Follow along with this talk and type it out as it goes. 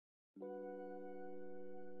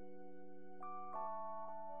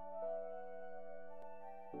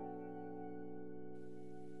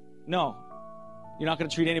No. You're not going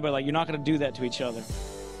to treat anybody like, you're not going to do that to each other.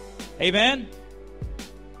 Amen?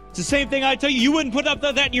 It's the same thing I tell you. You wouldn't put up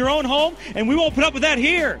with that in your own home, and we won't put up with that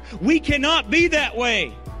here. We cannot be that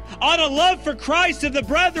way. Out of love for Christ and the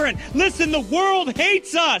brethren. Listen, the world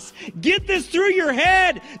hates us. Get this through your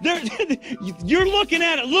head. You're looking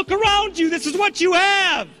at it. Look around you. This is what you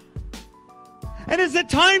have. And as the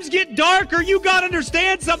times get darker, you got to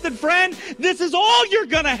understand something, friend. This is all you're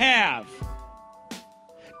going to have.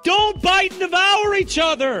 Don't bite and devour each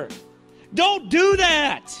other. Don't do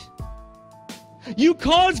that. You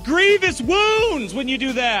cause grievous wounds when you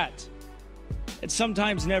do that. And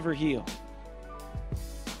sometimes never heal.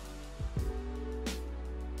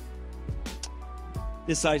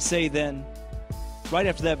 This I say then, right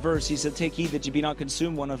after that verse, he said, take heed that you be not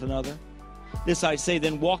consumed one of another. This I say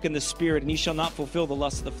then, walk in the Spirit, and ye shall not fulfill the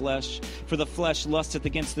lust of the flesh. For the flesh lusteth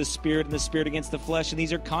against the Spirit, and the Spirit against the flesh, and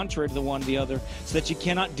these are contrary to the one to the other, so that you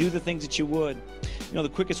cannot do the things that you would. You know, the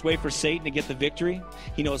quickest way for Satan to get the victory,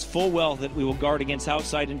 he knows full well that we will guard against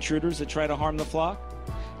outside intruders that try to harm the flock.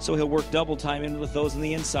 So he'll work double time in with those on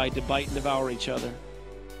the inside to bite and devour each other.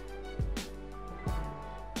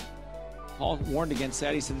 Paul warned against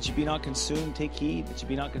that. He said that you be not consumed. Take heed that you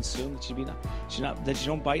be not consumed. That you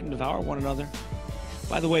don't bite and devour one another.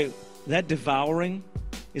 By the way, that devouring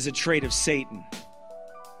is a trait of Satan.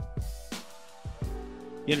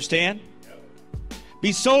 You understand?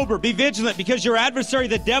 Be sober, be vigilant, because your adversary,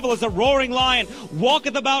 the devil, is a roaring lion,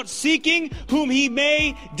 walketh about seeking whom he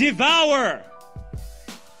may devour.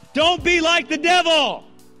 Don't be like the devil.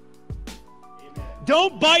 Amen.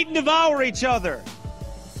 Don't bite and devour each other.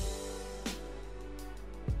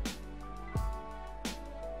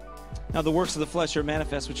 Now the works of the flesh are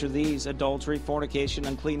manifest, which are these: adultery, fornication,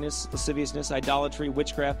 uncleanness, lasciviousness, idolatry,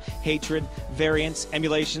 witchcraft, hatred, variance,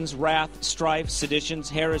 emulations, wrath, strife, seditions,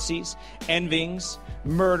 heresies, envyings,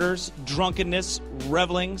 murders, drunkenness,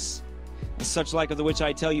 revelings, and such like, of the which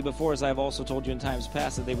I tell you before, as I have also told you in times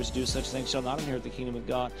past, that they which do such things shall not inherit the kingdom of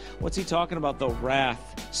God. What's he talking about, though?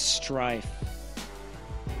 Wrath, strife.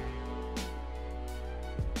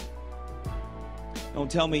 Don't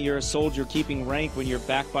tell me you're a soldier keeping rank when you're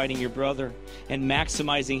backbiting your brother and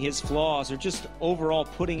maximizing his flaws, or just overall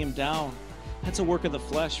putting him down. That's a work of the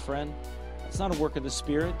flesh, friend. That's not a work of the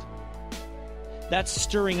Spirit. That's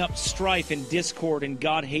stirring up strife and discord, and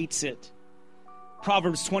God hates it.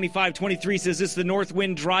 Proverbs 25:23 says this: the north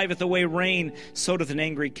wind driveth away rain, so doth an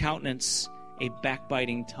angry countenance a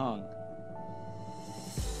backbiting tongue.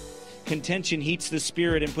 Contention heats the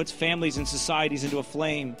spirit and puts families and societies into a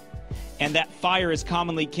flame. And that fire is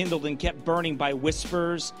commonly kindled and kept burning by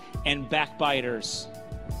whisperers and backbiters.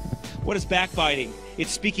 What is backbiting?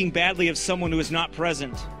 It's speaking badly of someone who is not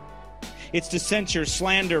present. It's to censure,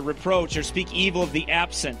 slander, reproach, or speak evil of the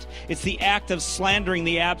absent. It's the act of slandering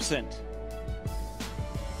the absent.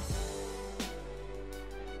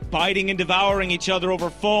 Biting and devouring each other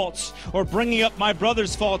over faults, or bringing up my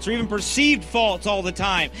brother's faults, or even perceived faults all the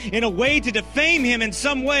time, in a way to defame him in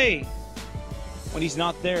some way. When he's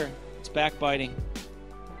not there, it's backbiting.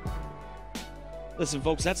 Listen,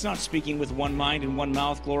 folks, that's not speaking with one mind and one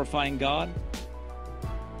mouth, glorifying God.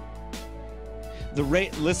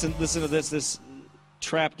 Listen to this. This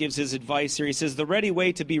Trapp gives his advice here. He says, the ready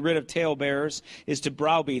way to be rid of talebearers is to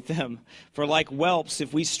browbeat them. For like whelps,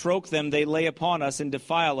 if we stroke them, they lay upon us and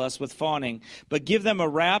defile us with fawning. But give them a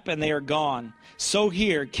rap, and they are gone. So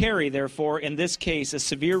here, carry, therefore, in this case, a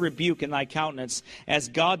severe rebuke in thy countenance, as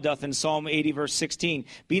God doth in Psalm 80, verse 16.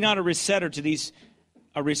 Be not a resetter to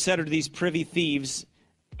these privy thieves,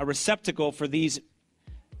 a receptacle for these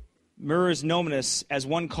Murres nominus, as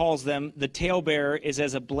one calls them. The talebearer is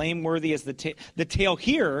as blameworthy as the tale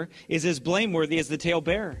here is as blameworthy as the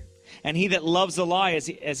talebearer, and he that loves a lie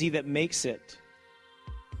as he that makes it.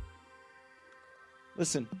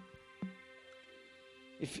 Listen,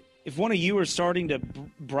 if one of you are starting to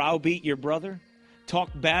browbeat your brother, talk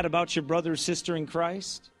bad about your brother or sister in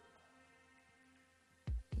Christ,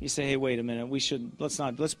 you say, hey, wait a minute,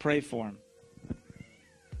 let's pray for him.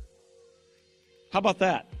 How about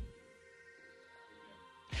that?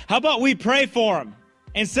 How about we pray for him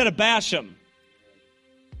instead of bash him?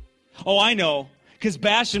 Oh, I know, because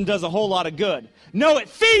bash him does a whole lot of good. No, it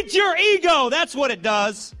feeds your ego. That's what it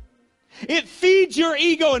does. It feeds your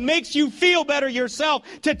ego and makes you feel better yourself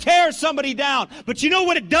to tear somebody down. But you know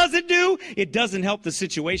what it doesn't do? It doesn't help the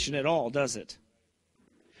situation at all, does it?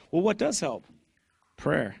 Well, what does help?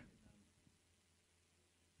 Prayer.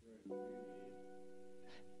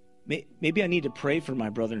 Maybe I need to pray for my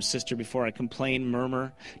brother and sister before I complain,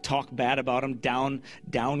 murmur, talk bad about them,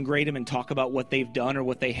 downgrade them, and talk about what they've done or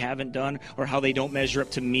what they haven't done or how they don't measure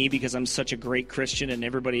up to me because I'm such a great Christian and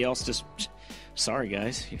everybody else just, sorry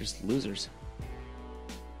guys, you're just losers.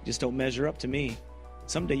 You just don't measure up to me.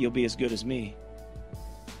 Someday you'll be as good as me.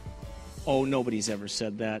 Oh, nobody's ever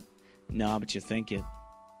said that. Nah, but you think it.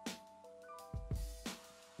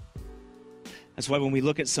 That's why when we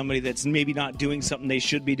look at somebody that's maybe not doing something they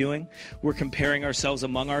should be doing, we're comparing ourselves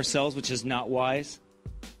among ourselves, which is not wise.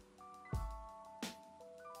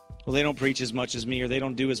 Well, they don't preach as much as me, or they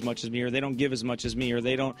don't do as much as me, or they don't give as much as me, or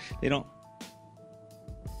they don't.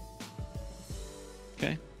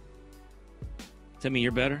 Okay? Does that mean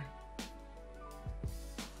you're better?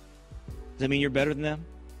 Does that mean you're better than them?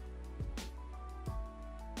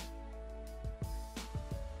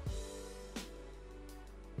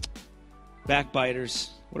 Backbiters.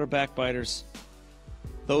 What are backbiters?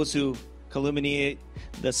 Those who calumniate,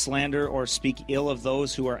 the slander, or speak ill of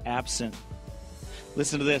those who are absent.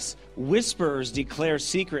 Listen to this. Whisperers declare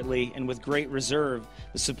secretly and with great reserve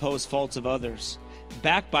the supposed faults of others.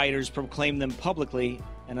 Backbiters proclaim them publicly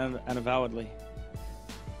and unavowedly.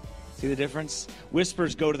 See the difference?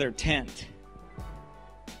 Whisperers go to their tent.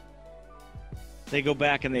 They go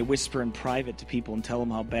back and they whisper in private to people and tell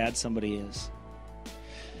them how bad somebody is.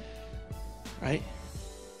 Right?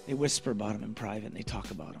 They whisper about them in private and they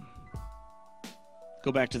talk about them.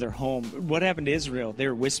 Go back to their home. What happened to Israel? They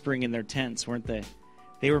were whispering in their tents, weren't they?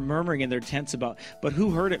 They were murmuring in their tents about. But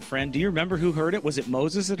who heard it, friend? Do you remember who heard it? Was it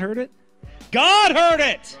Moses that heard it? God heard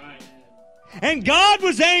it! Right. And God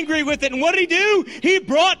was angry with it. And what did he do? He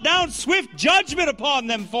brought down swift judgment upon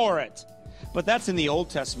them for it. But that's in the Old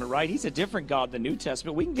Testament, right? He's a different God than the New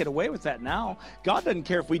Testament. We can get away with that now. God doesn't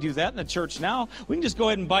care if we do that in the church now. We can just go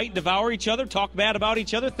ahead and bite and devour each other, talk bad about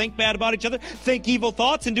each other, think bad about each other, think evil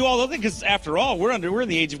thoughts, and do all those things. Because after all, we're in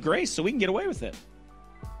the age of grace, so we can get away with it.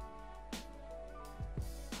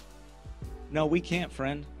 No, we can't,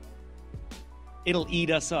 friend. It'll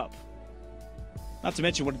eat us up. Not to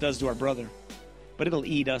mention what it does to our brother, but it'll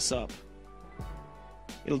eat us up.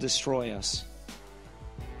 It'll destroy us.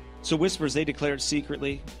 So whisperers, they declare it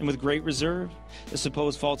secretly and with great reserve, the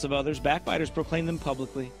supposed faults of others. Backbiters proclaim them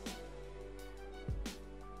publicly.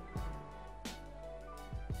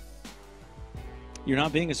 You're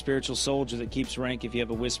not being a spiritual soldier that keeps rank if you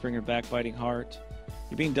have a whispering or backbiting heart.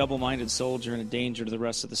 You're being a double-minded soldier and a danger to the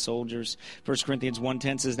rest of the soldiers. 1 Corinthians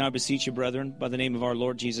 1:10 says, Now I beseech you, brethren, by the name of our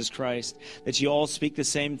Lord Jesus Christ, that you all speak the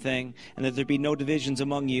same thing, and that there be no divisions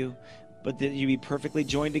among you, but that you be perfectly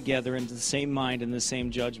joined together into the same mind and the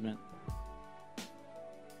same judgment.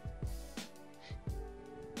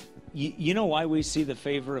 You know why we see the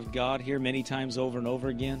favor of God here many times over and over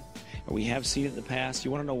again? Or we have seen it in the past.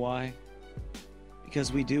 You want to know why?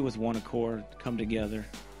 Because we do with one accord come together.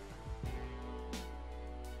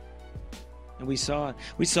 And we saw it.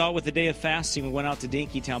 We saw it with the day of fasting. We went out to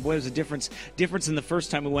Dinkytown. Boy, there was a difference in the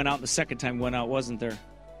first time we went out and the second time we went out, wasn't there?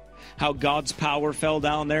 How God's power fell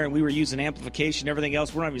down there and we were using amplification, everything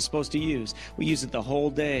else we're not even supposed to use. We used it the whole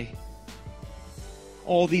day.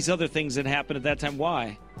 All these other things that happened at that time.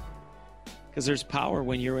 Why? Because there's power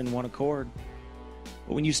when you're in one accord.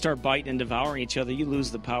 But when you start biting and devouring each other, you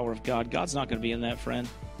lose the power of God. God's not going to be in that, friend.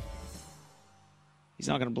 He's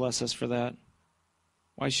not going to bless us for that.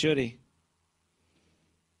 Why should he?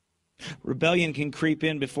 Rebellion can creep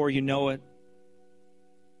in before you know it.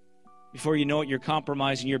 Before you know it, you're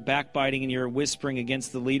compromising, you're backbiting, and you're whispering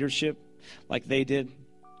against the leadership like they did.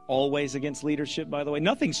 Always against leadership, by the way.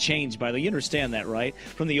 Nothing's changed, by the way. You understand that, right?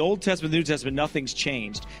 From the Old Testament to the New Testament, nothing's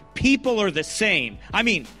changed. People are the same. I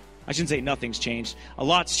shouldn't say nothing's changed. A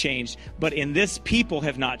lot's changed. But in this, people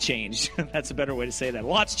have not changed. That's a better way to say that. A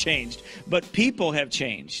lot's changed. But people have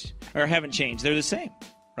changed. Or haven't changed. They're the same,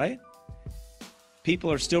 right?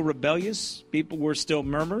 People are still rebellious. We're still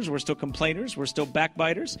murmurers. We're still complainers. We're still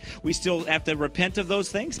backbiters. We still have to repent of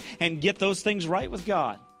those things and get those things right with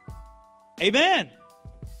God. Amen.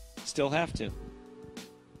 Still have to.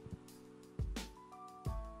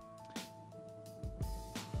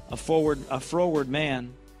 A froward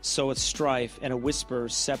man soweth strife, and a whisperer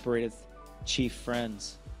separateth chief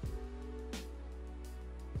friends.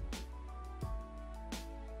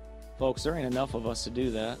 Folks, there ain't enough of us to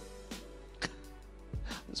do that.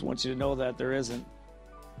 I just want you to know that there isn't.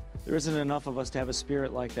 There isn't enough of us to have a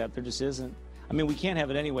spirit like that. There just isn't. We can't have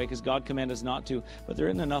it anyway because God commanded us not to, but there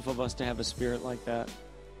isn't enough of us to have a spirit like that.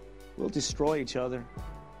 We'll destroy each other.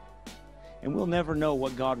 And we'll never know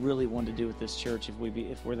what God really wanted to do with this church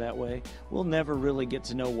if we're that way. We'll never really get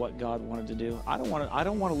to know what God wanted to do. I don't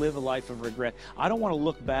want to live a life of regret. I don't want to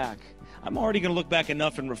look back. I'm already going to look back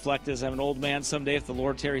enough and reflect as I'm an old man someday if the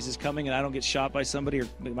Lord tarries his coming and I don't get shot by somebody or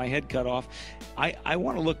my head cut off. I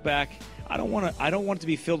want to look back. I don't want it to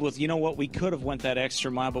be filled with, you know what, we could have went that extra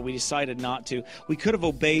mile, but we decided not to. We could have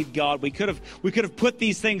obeyed God. We could have put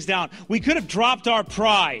these things down. We could have dropped our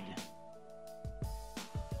pride.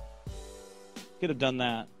 Could have done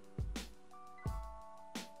that.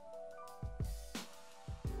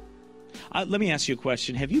 Let me ask you a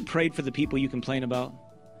question. Have you prayed for the people you complain about?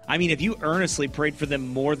 I mean, have you earnestly prayed for them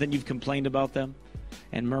more than you've complained about them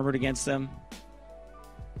and murmured against them?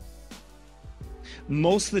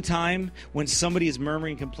 Most of the time, when somebody is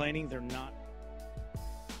murmuring and complaining, they're not